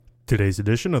Today's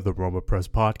edition of the Roma Press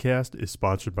Podcast is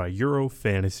sponsored by Euro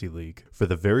Fantasy League. For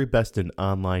the very best in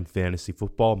online fantasy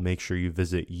football, make sure you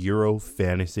visit Euro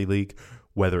Fantasy League.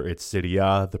 Whether it's Serie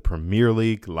A, the Premier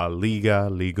League, La Liga,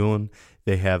 Ligue 1,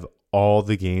 they have all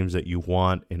the games that you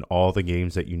want and all the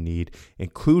games that you need,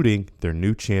 including their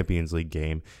new Champions League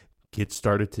game. Get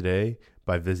started today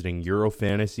by visiting Euro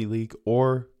Fantasy League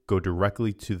or go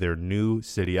directly to their new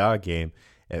Serie A game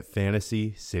at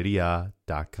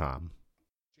fantasyseria.com.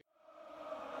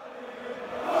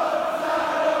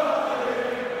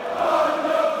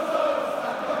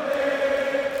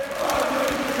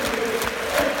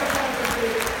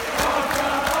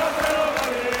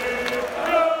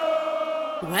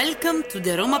 Welcome to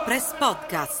the Roma Press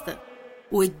Podcast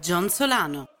with John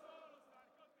Solano.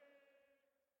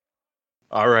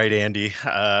 All right, Andy.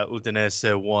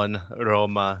 Udinese 1,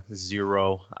 Roma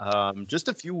 0. Just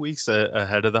a few weeks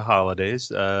ahead of the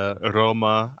holidays,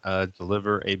 Roma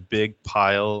deliver a big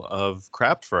pile of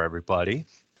crap for everybody.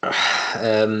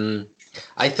 I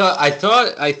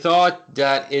thought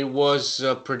that it was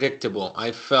predictable.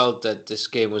 I felt that this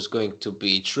game was going to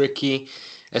be tricky,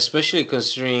 especially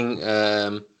considering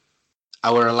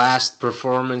our last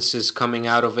performances coming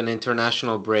out of an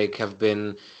international break have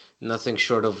been nothing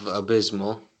short of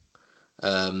abysmal.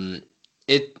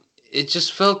 It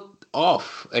just felt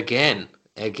off again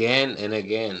and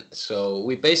again. So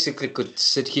we basically could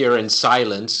sit here in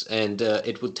silence and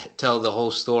it would tell the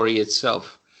whole story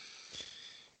itself.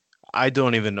 I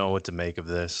don't even know what to make of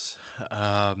this.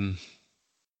 I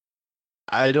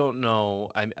don't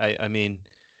know. I mean,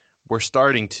 we're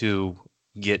starting to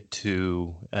get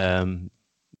to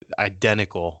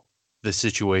identical the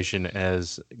situation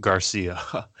as Garcia.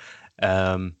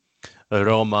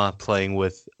 Roma playing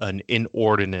with an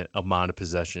inordinate amount of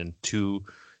possession to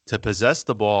possess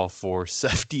the ball for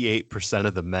 78%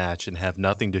 of the match and have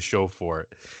nothing to show for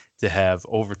it, to have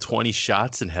over 20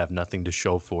 shots and have nothing to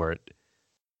show for it.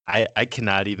 I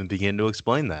cannot even begin to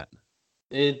explain that.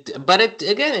 It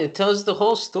tells the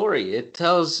whole story. It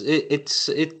tells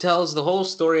the whole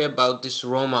story about this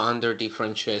Roma under Di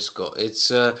Francesco.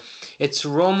 It's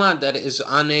Roma that is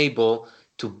unable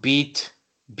to beat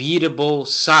beatable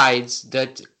sides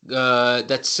that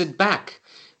sit back.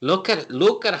 Look at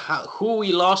who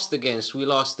we lost against. We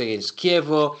lost against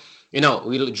Chievo.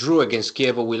 We drew against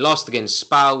Chievo. We lost against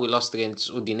Spal. We lost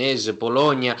against Udinese,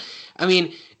 Bologna. I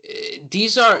mean,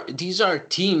 these are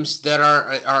teams that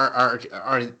are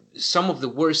some of the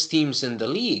worst teams in the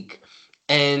league,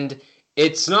 and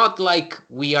it's not like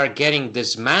we are getting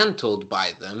dismantled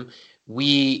by them.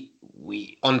 We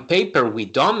on paper we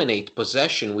dominate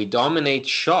possession, we dominate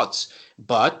shots,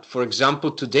 but for example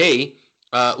today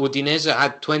Udinese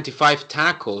had 25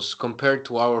 tackles compared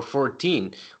to our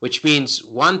 14, which means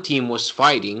one team was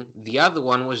fighting, the other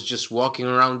one was just walking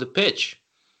around the pitch.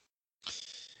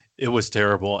 It was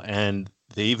terrible, and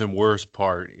the even worse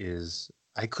part is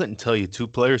I couldn't tell you two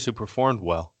players who performed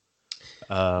well.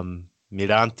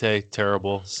 Mirante,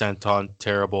 terrible. Santon,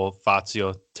 terrible.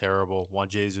 Fazio, terrible. Juan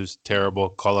Jesus, terrible.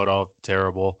 Kolarov,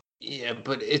 terrible. Yeah,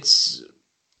 but it's,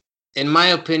 in my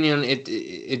opinion,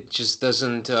 it just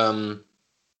doesn't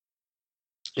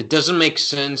it doesn't make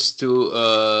sense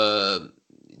to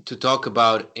talk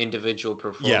about individual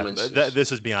performances. Yeah,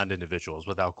 this is beyond individuals,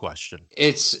 without question.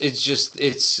 It's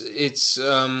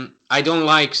I don't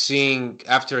like seeing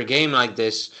after a game like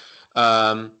this,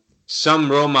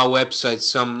 some Roma website,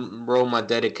 some Roma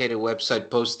dedicated website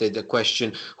posted the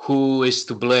question, who is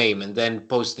to blame? And then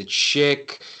posted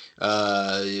Schick,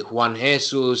 Juan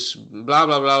Jesus, blah,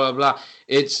 blah, blah, blah, blah.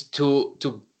 It's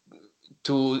to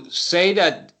say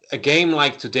that a game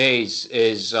like today's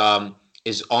is on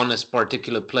a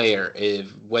particular player,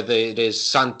 whether it is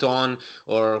Santon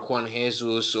or Juan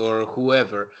Jesus or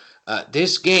whoever.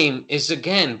 This game is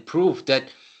again proof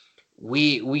that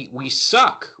we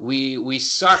suck. We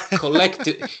suck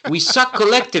we suck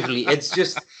collectively. It's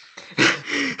just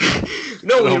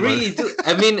no, we really do.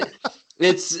 I mean,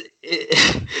 it's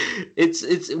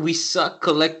we suck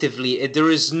collectively.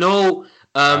 There is no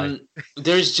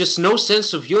there's just no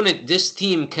sense of unit. This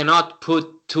team cannot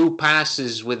put two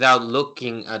passes without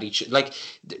looking at each. Like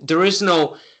there is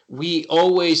no. We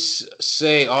always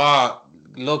say, "Oh,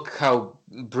 look how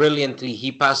brilliantly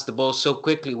he passed the ball so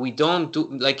quickly." We don't do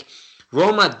like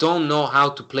Roma don't know how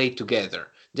to play together.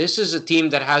 This is a team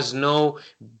that has no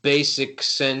basic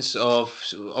sense of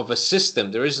a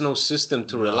system. There is no system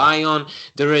to rely on.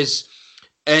 There is,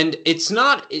 and it's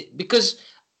not because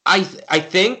I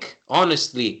think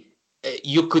honestly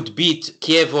you could beat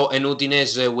Chievo and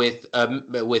Udinese with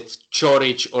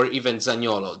Choric or even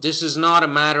Zaniolo. This is not a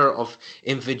matter of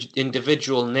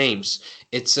individual names.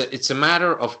 It's a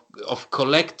matter of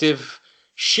collective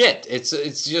shit.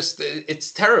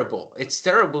 It's terrible. It's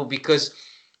terrible because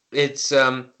it's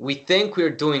we think we're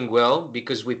doing well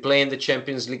because we play in the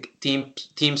Champions League.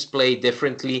 Teams play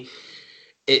differently.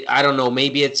 I don't know.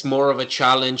 Maybe it's more of a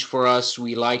challenge for us.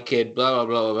 We like it. Blah blah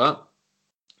blah blah.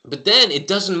 But then it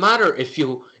doesn't matter if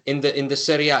you in the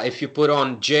Serie A, if you put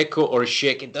on Dzeko or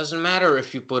Schick. It doesn't matter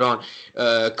if you put on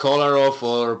Kolarov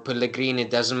or Pellegrini.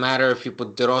 It doesn't matter if you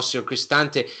put De Rossi or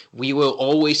Cristante. We will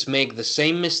always make the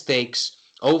same mistakes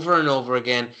over and over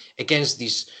again against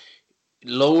these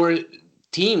lower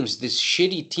teams, these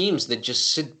shitty teams that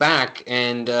just sit back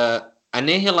and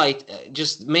annihilate,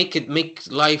 just make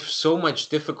life so much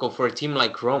difficult for a team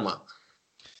like Roma.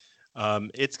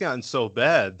 It's gotten so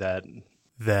bad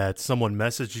that someone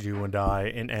messaged you and I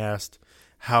and asked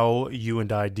how you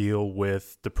and I deal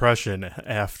with depression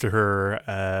after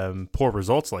poor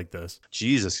results like this.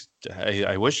 Jesus,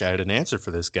 I wish I had an answer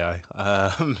for this guy.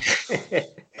 I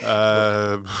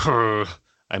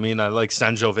mean, I like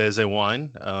Sangiovese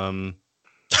wine.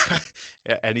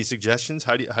 Any suggestions?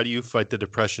 How do you fight the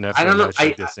depression after a match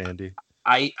like this, Andy?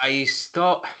 I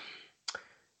stop.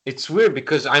 It's weird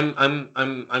because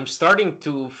I'm starting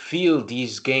to feel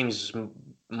these games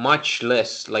much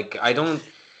less. Like I don't.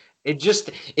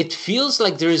 It feels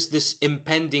like there is this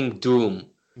impending doom.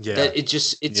 Yeah. That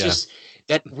just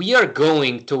that we are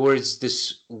going towards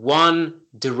this one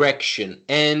direction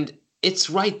and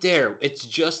it's right there. It's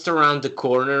just around the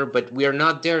corner, but we are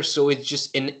not there. So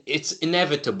it's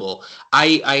inevitable.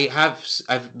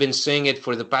 I've been saying it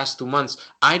for the past 2 months.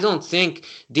 I don't think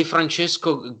Di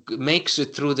Francesco makes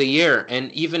it through the year.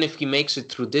 And even if he makes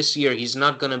it through this year, he's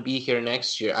not going to be here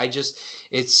next year.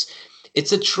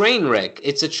 It's a train wreck.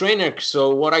 It's a train wreck.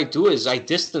 So what I do is I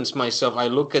distance myself. I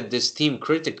look at this team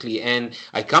critically and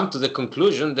I come to the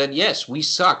conclusion that yes, we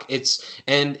suck. It's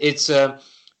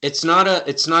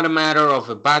not a matter of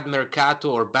a bad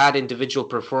mercato or bad individual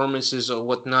performances or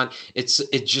whatnot. It's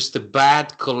just a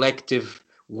bad collective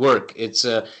work. It's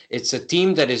a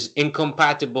team that is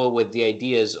incompatible with the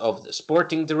ideas of the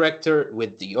sporting director,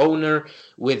 with the owner,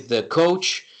 with the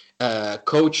coach.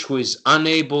 Coach who is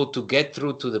unable to get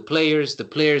through to the players. The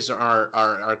players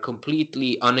are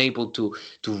completely unable to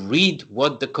read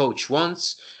what the coach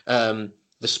wants.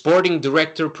 The sporting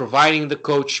director providing the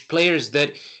coach players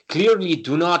that clearly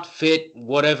do not fit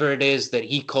whatever it is that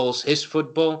he calls his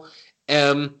football.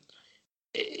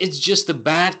 It's just a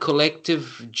bad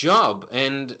collective job,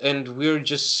 and we're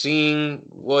just seeing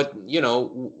what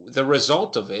the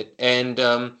result of it, and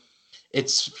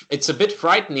it's a bit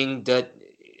frightening that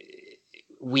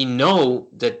we know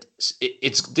that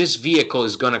this vehicle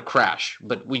is going to crash,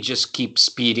 but we just keep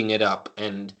speeding it up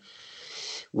and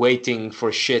waiting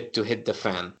for shit to hit the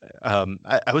fan.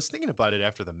 I was thinking about it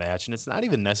after the match, and it's not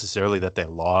even necessarily that they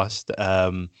lost.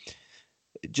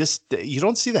 Just you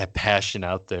don't see that passion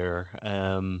out there,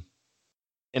 and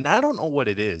I don't know what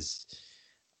it is.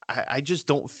 I just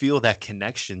don't feel that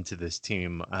connection to this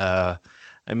team. I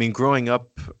mean, growing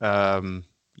up, through the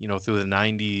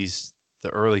 90s, the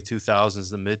early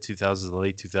 2000s, the mid 2000s, the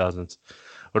late 2000s,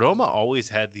 Roma always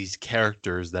had these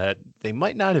characters that they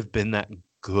might not have been that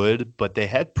good, but they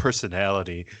had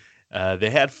personality. They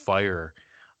had fire.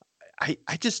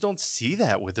 I just don't see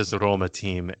that with this Roma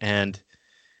team. And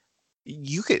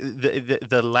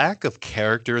the lack of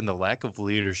character and the lack of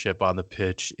leadership on the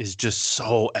pitch is just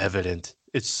so evident.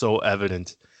 It's so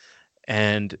evident.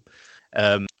 And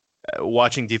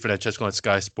watching Di Francesco on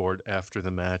Sky Sport after the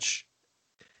match,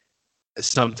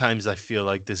 sometimes I feel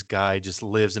like this guy just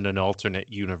lives in an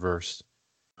alternate universe.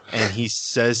 And he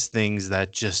says things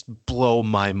that just blow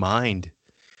my mind.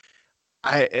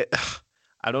 I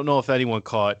don't know if anyone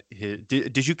caught his.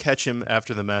 Did you catch him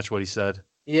after the match? What he said?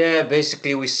 Yeah,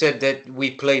 basically we said that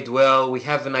we played well, we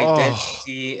have an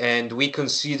identity, and we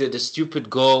conceded a stupid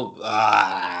goal.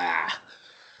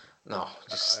 No,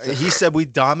 he said we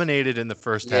dominated in the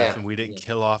first half and we didn't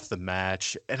kill off the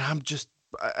match. And I'm just.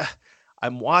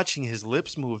 I'm watching his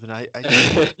lips move, and I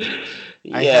have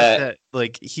that,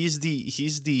 like he's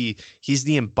the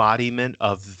embodiment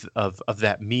of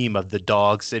that meme of the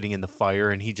dog sitting in the fire,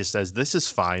 and he just says, "This is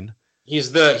fine."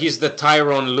 He's the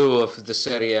Tyrone Lue of the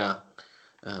Serie A.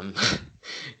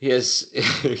 He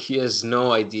has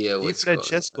no idea what's going on.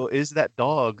 Francesco is that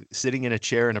dog sitting in a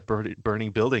chair in a burning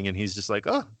building, and he's just like,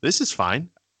 "Oh, this is fine."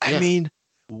 I mean,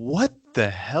 what the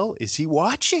hell is he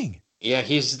watching? Yeah,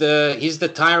 he's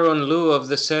the Tyrone Lue of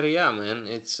the Serie A, man.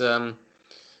 It's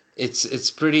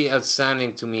It's pretty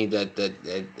outstanding to me that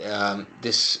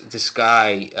this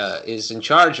guy is in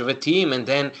charge of a team, and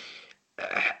then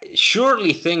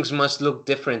surely things must look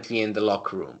differently in the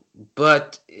locker room.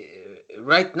 But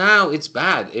right now it's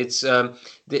bad. It's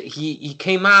he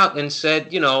came out and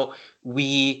said,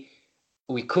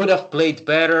 we could have played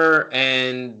better,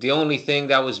 and the only thing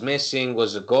that was missing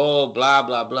was a goal, blah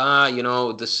blah blah,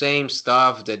 the same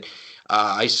stuff that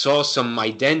I saw some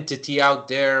identity out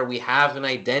there. We have an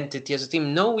identity as a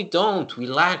team. No, we don't. We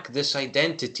lack this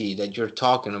identity that you're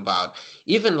talking about.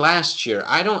 Even last year,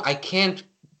 I can't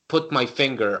put my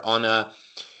finger on a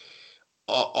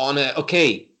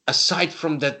okay, aside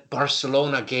from that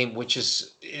Barcelona game, which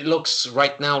it looks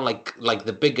right now like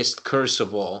the biggest curse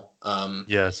of all.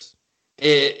 Yes.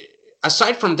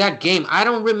 Aside from that game, I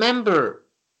don't remember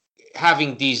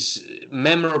having these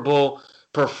memorable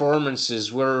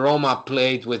performances where Roma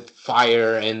played with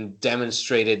fire and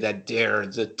demonstrated that they're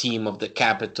the team of the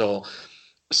capital.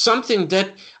 Something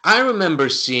that I remember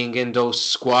seeing in those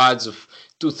squads of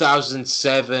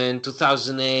 2007,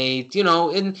 2008,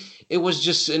 and it was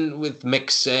just with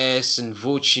Mexes and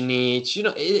Vucinic,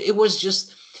 it was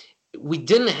just, we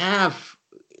didn't have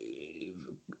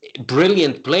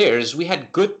brilliant players. We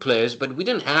had good players, but we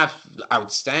didn't have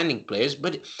outstanding players.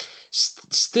 But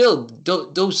still,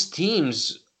 those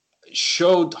teams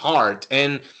showed heart,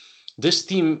 and this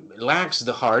team lacks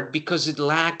the heart because it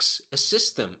lacks a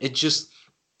system. It just,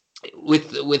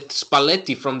 with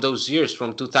Spalletti from those years,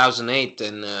 from 2008,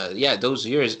 and those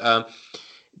years,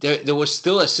 there was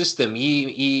still a system.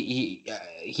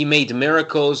 He made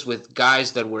miracles with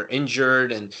guys that were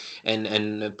injured and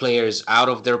players out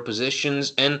of their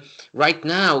positions. And right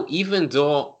now, even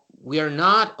though we are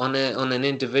not on an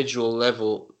individual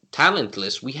level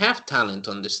talentless, we have talent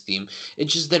on this team.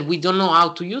 It's just that we don't know how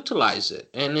to utilize it,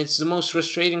 and it's the most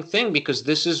frustrating thing, because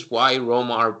this is why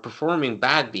Roma are performing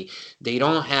badly. They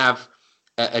don't have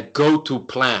a go-to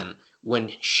plan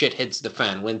when shit hits the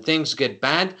fan. When things get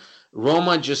bad,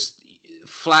 Roma just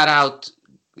flat out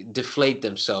deflate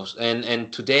themselves.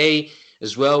 And today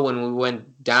as well, when we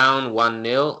went down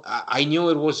 1-0, I knew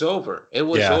it was over. It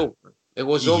was over. It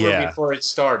was over before it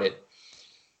started.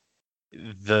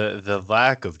 The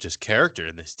lack of just character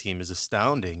in this team is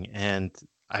astounding, and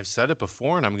I've said it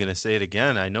before, and I'm going to say it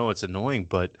again. I know it's annoying,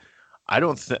 but I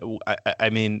don't think. I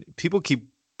mean, people keep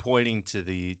pointing to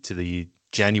the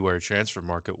January transfer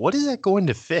market. What is that going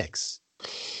to fix?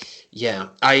 Yeah,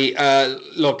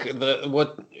 look.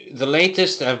 The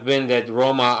latest have been that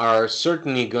Roma are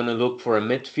certainly going to look for a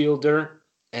midfielder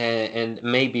and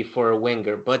maybe for a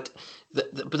winger, but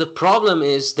the problem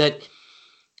is that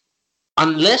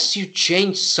unless you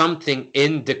change something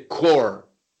in the core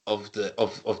of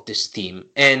this team,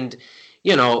 and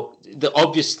the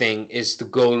obvious thing is to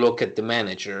go look at the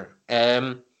manager,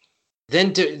 then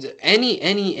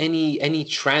any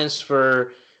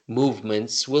transfer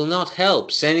movements will not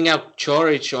help. Sending out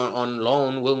Choric on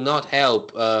loan will not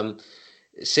help.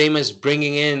 Same as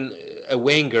bringing in a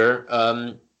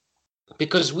winger.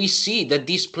 Because we see that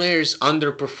these players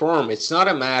underperform. It's not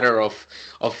a matter of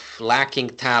lacking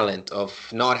talent,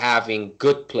 of not having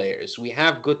good players. We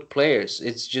have good players.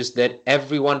 It's just that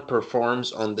everyone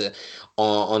performs on the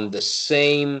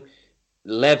same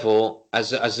level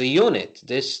as a unit.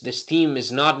 This team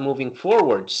is not moving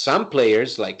forward. Some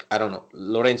players, like, I don't know,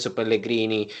 Lorenzo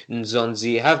Pellegrini,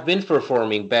 Nzonzi, have been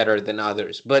performing better than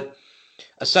others, but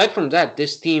aside from that,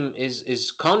 this team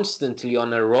is constantly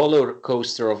on a roller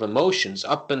coaster of emotions,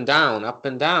 up and down,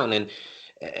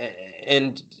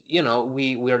 and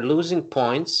we are losing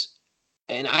points.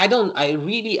 And I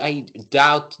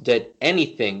doubt that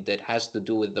anything that has to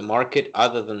do with the market,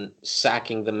 other than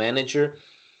sacking the manager,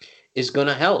 is going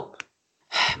to help.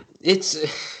 It's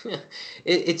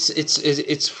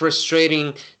it's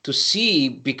frustrating to see,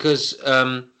 because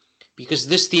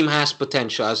this team has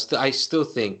potential. I still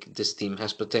think this team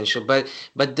has potential, but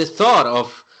the thought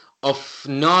of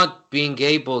not being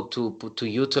able to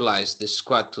utilize this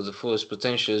squad to the fullest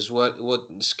potential is what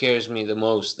scares me the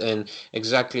most. And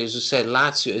exactly as you said,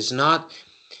 Lazio is not.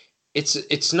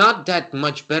 It's not that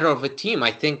much better of a team.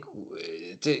 I think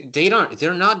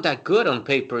they're not that good on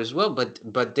paper as well,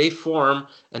 but they form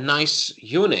a nice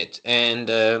unit, and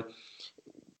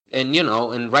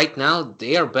right now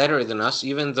they are better than us,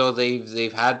 even though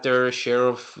they've had their share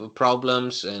of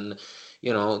problems, and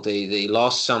they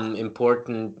lost some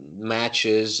important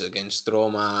matches against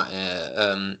Roma.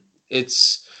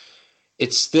 It's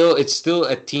still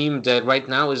a team that right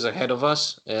now is ahead of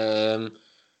us.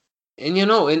 And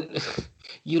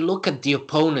you look at the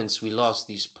opponents we lost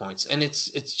these points, and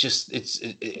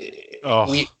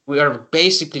Oh, we are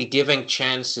basically giving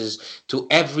chances to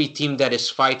every team that is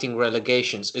fighting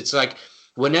relegations. It's like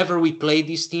whenever we play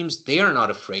these teams, they are not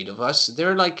afraid of us.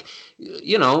 They're like,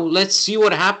 let's see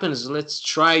what happens. Let's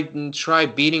try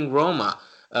beating Roma.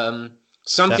 that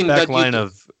Something back that line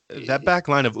of that back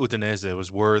line of Udinese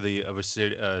was worthy of a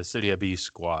Serie B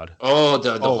squad. Oh,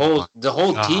 the Oh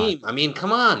whole my God. team. I mean,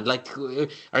 come on. Like,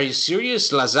 are you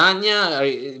serious?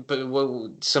 Lasagna?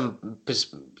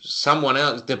 Someone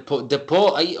else. De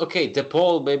Paul. Okay, De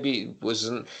Paul maybe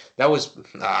wasn't. That was.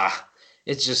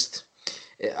 It's just.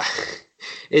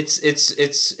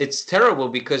 It's terrible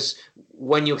because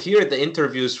when you hear the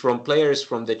interviews from players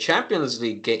from the Champions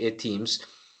League teams,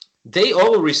 they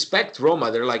all respect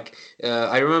Roma. They're like,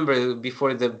 I remember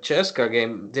before the Ceska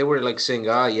game, they were like saying,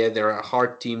 yeah, they're a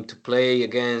hard team to play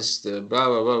against, blah,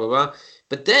 blah, blah, blah, blah.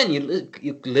 But then you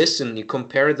listen, you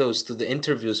compare those to the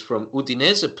interviews from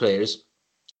Udinese players.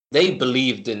 They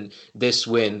believed in this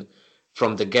win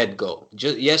from the get-go.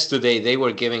 Just yesterday, they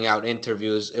were giving out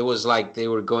interviews. It was like they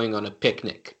were going on a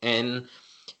picnic. And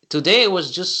today it was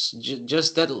just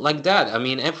that like that. I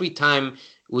mean, every time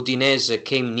Udinese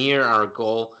came near our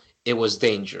goal, it was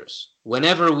dangerous.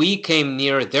 Whenever we came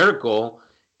near their goal,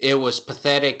 it was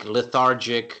pathetic,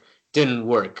 lethargic, didn't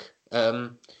work.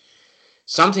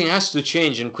 Something has to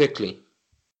change and quickly.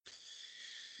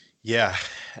 Yeah,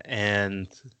 and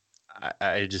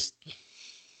I just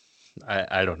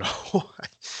I don't know.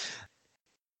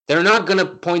 They're not going to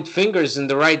point fingers in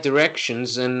the right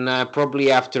directions, and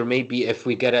probably after maybe if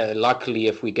we get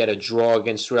a draw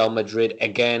against Real Madrid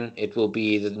again, it will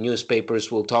be the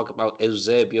newspapers will talk about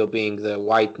Eusebio being the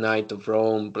white knight of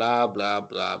Rome, blah blah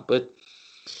blah. But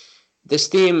this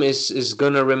team is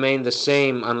going to remain the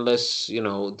same unless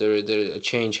there a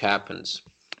change happens.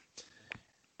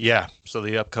 Yeah, so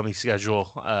the upcoming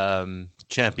schedule,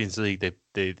 Champions League,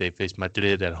 they face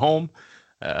Madrid at home.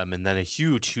 And then a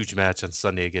huge match on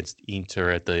Sunday against Inter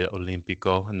at the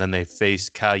Olimpico. And then they face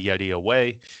Cagliari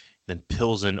away, then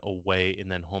Pilsen away,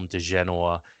 and then home to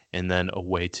Genoa, and then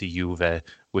away to Juve,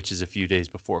 which is a few days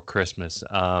before Christmas.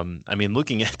 I mean,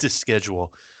 looking at this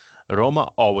schedule,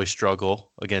 Roma always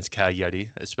struggle against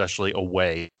Cagliari, especially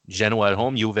away. Genoa at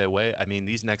home, Juve away. I mean,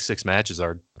 these next 6 matches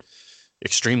are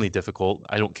extremely difficult.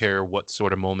 I don't care what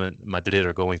sort of moment Madrid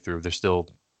are going through. They're still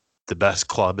the best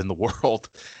club in the world.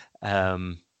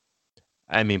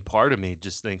 I mean, part of me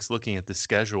just thinks, looking at the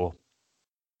schedule,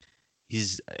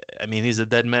 he's a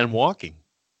dead man walking.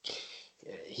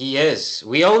 He is.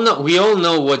 We all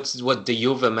know what the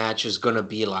Juve match is gonna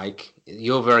be like.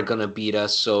 Juve are gonna beat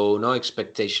us, so no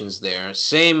expectations there.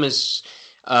 Same with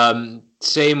the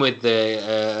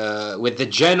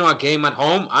Genoa game at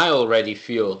home. I already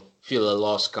feel a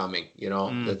loss coming.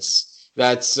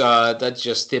 That's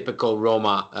just typical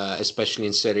Roma, especially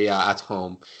in Serie A at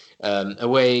home.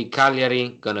 Away,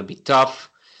 Cagliari gonna be tough.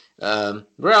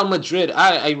 Real Madrid,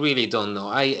 I really don't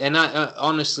know.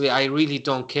 Honestly, I really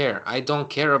don't care. I don't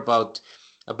care about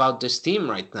this team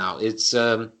right now. He's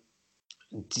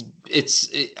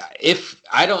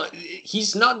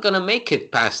not gonna make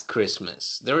it past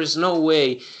Christmas. There is no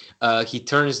way he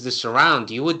turns this around.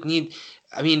 You would need.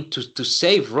 I mean, to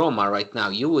save Roma right now,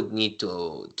 you would need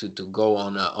to go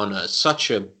on such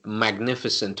a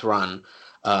magnificent run,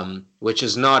 which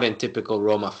is not in typical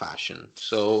Roma fashion.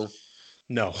 So,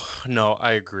 no,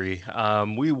 I agree.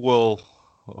 We'll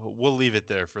leave it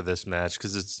there for this match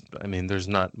because there's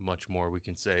not much more we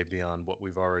can say beyond what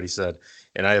we've already said.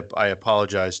 And I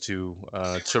apologize to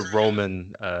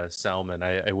Roman Salmon.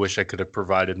 I wish I could have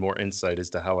provided more insight as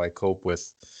to how I cope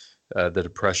with the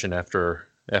depression after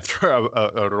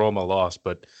a Roma loss,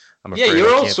 but I'm afraid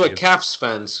you're also a Caps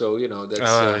fan, so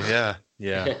that's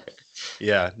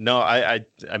yeah. No, I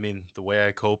mean, the way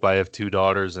I cope, I have 2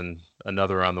 daughters and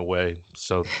another on the way,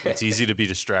 so it's easy to be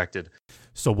distracted.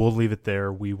 So we'll leave it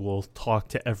there. We will talk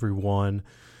to everyone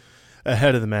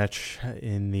ahead of the match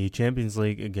in the Champions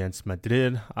League against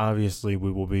Madrid. Obviously,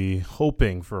 we will be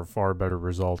hoping for a far better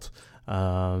result,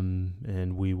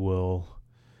 and we will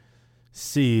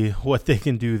see what they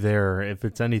can do there. If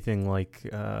it's anything like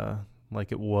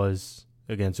it was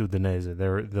against Udinese,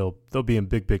 they'll be in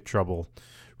big trouble,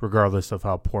 regardless of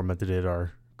how poor Madrid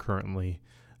are currently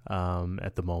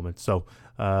at the moment. So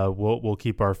we'll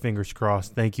keep our fingers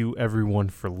crossed. Thank you everyone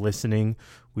for listening.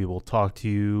 We will talk to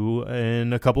you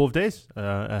in a couple of days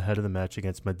ahead of the match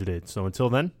against Madrid. So until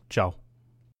then, ciao.